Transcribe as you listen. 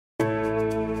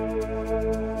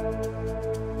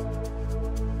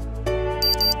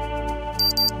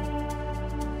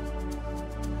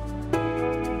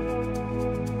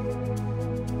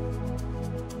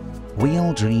we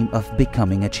all dream of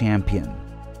becoming a champion.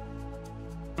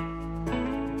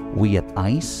 We at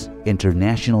ICE,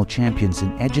 International Champions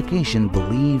in Education,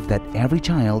 believe that every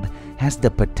child has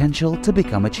the potential to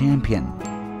become a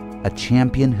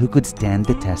champion who could stand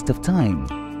the test of time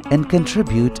and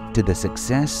contribute to the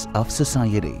success of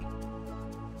society.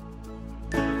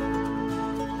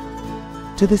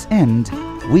 To this end,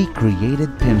 we created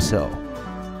PIMSO,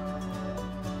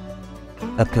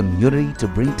 a community to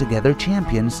bring together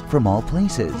champions from all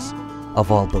places,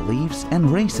 of all beliefs and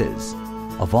races,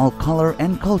 of all color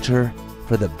and culture,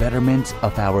 for the betterment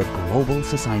of our global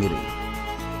society.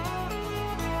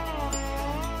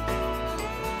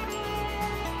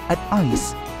 At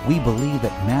ICE, we believe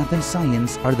that math and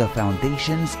science are the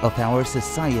foundations of our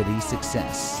society's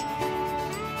success.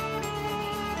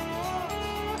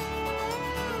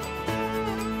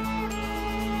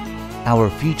 Our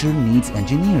future needs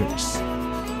engineers,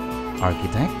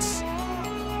 architects,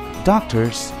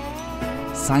 doctors,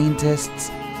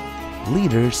 scientists,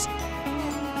 leaders,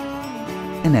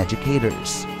 and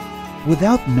educators.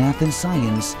 Without math and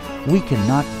science, we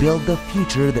cannot build the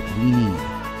future that we need.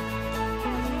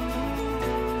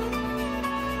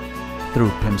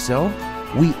 Through PIMSO,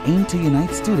 we aim to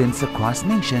unite students across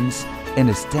nations and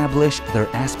establish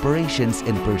their aspirations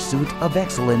in pursuit of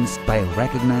excellence by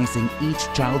recognizing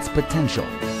each child's potential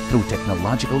through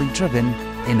technologically driven,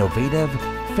 innovative,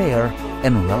 fair,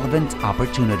 and relevant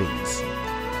opportunities.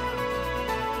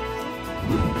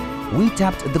 We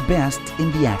tapped the best in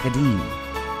the academe.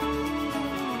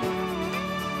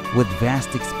 With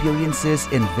vast experiences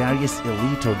in various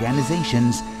elite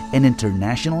organizations and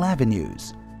international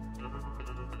avenues,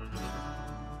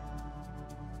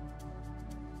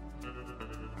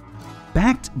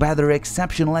 backed by their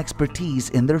exceptional expertise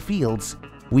in their fields,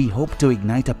 we hope to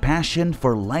ignite a passion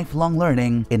for lifelong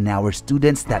learning in our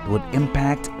students that would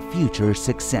impact future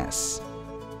success.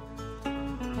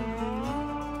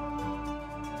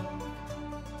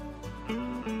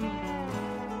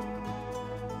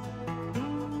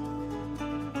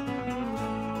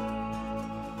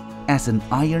 As an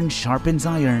iron sharpens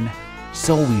iron,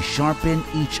 so we sharpen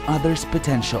each other's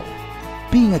potential.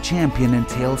 Being a champion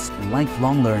entails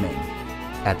lifelong learning.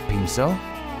 At PIMSO,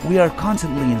 we are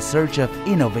constantly in search of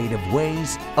innovative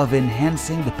ways of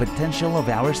enhancing the potential of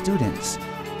our students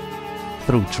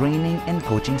through training and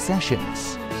coaching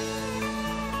sessions.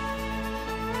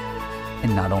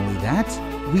 And not only that,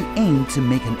 we aim to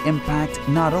make an impact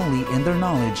not only in their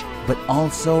knowledge, but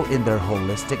also in their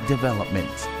holistic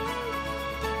development.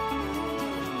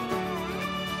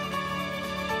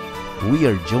 We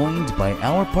are joined by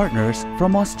our partners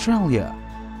from Australia,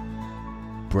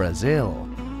 Brazil,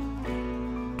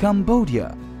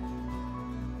 Cambodia,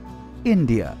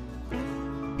 India,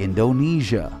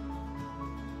 Indonesia,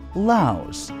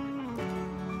 Laos,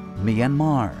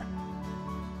 Myanmar,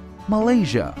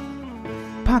 Malaysia,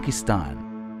 Pakistan,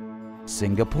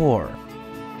 Singapore,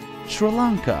 Sri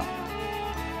Lanka,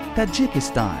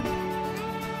 Tajikistan,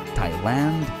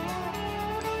 Thailand,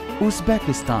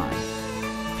 Uzbekistan,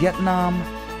 Vietnam,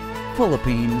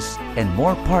 Philippines, and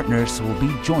more partners will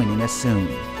be joining us soon.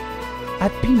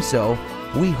 At PIMSO,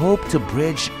 we hope to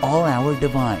bridge all our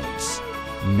divides.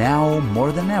 Now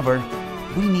more than ever,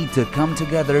 we need to come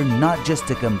together not just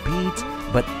to compete,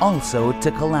 but also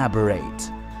to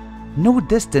collaborate. No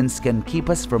distance can keep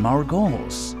us from our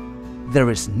goals.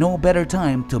 There is no better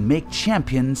time to make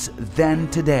champions than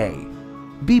today.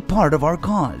 Be part of our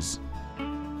cause.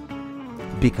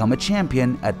 Become a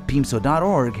champion at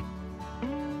PIMSO.org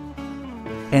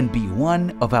and be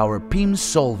one of our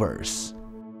PIMSOlvers.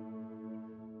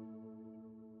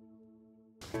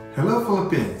 Hello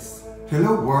Philippines!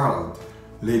 Hello world!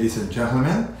 Ladies and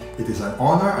gentlemen, it is an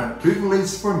honor and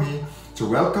privilege for me to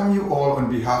welcome you all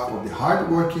on behalf of the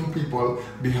hard-working people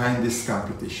behind this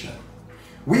competition.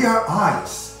 We are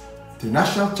ICE,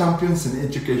 International Champions in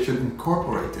Education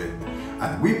Incorporated,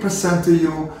 and we present to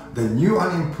you the new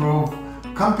and improved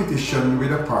competition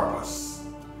with a purpose.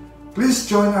 Please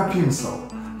join our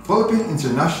PIMSO, Philippine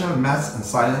International Maths and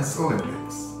Science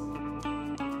Olympics.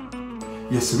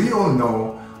 Yes, we all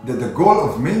know that the goal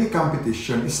of many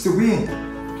competition is to win.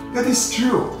 That is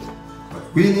true,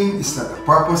 but winning is not the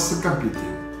purpose of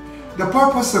competing. The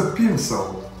purpose of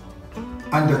PIMSO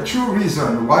and the true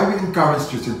reason why we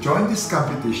encourage you to join this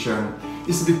competition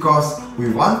is because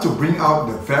we want to bring out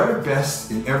the very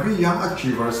best in every young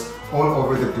achievers all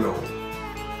over the globe.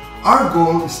 Our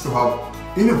goal is to have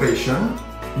innovation,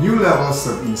 new levels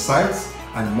of insights,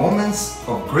 and moments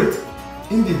of great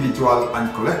individual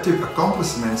and collective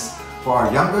accomplishments for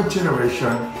our younger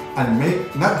generation and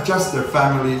make not just their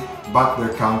family but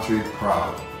their country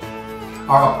proud.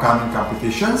 Our upcoming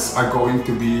competitions are going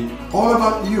to be all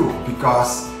about you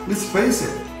because, let's face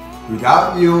it,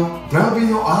 without you, there'll be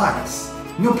no eyes,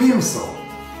 no PIMSO.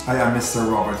 I am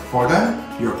Mr. Robert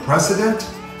Fordan, your president,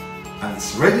 and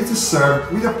is ready to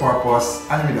serve with a purpose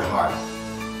and with a heart.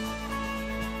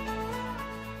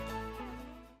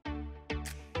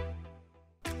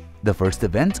 The first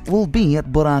event will be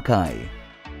at Boracay.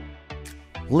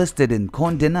 Listed in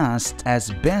Condé Nast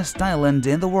as best island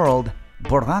in the world,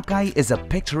 Boracay is a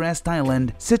picturesque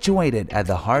island situated at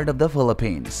the heart of the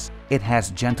Philippines. It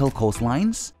has gentle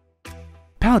coastlines,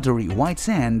 powdery white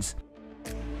sands,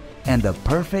 and a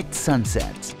perfect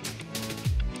sunset.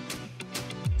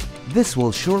 This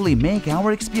will surely make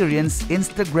our experience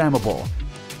Instagrammable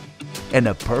and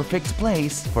a perfect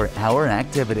place for our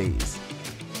activities.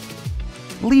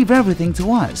 Leave everything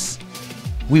to us.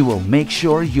 We will make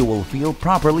sure you will feel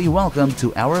properly welcome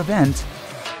to our event,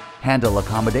 handle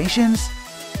accommodations,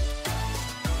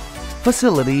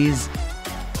 facilities,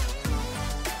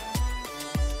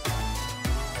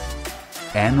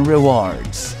 and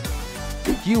rewards.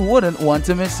 You wouldn't want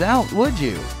to miss out, would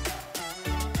you?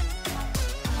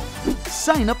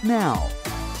 Sign up now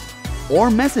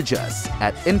or message us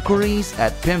at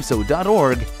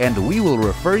inquiries@pimso.org and we will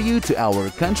refer you to our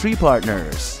country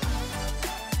partners.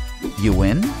 You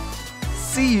win?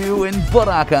 See you in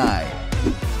Boracay!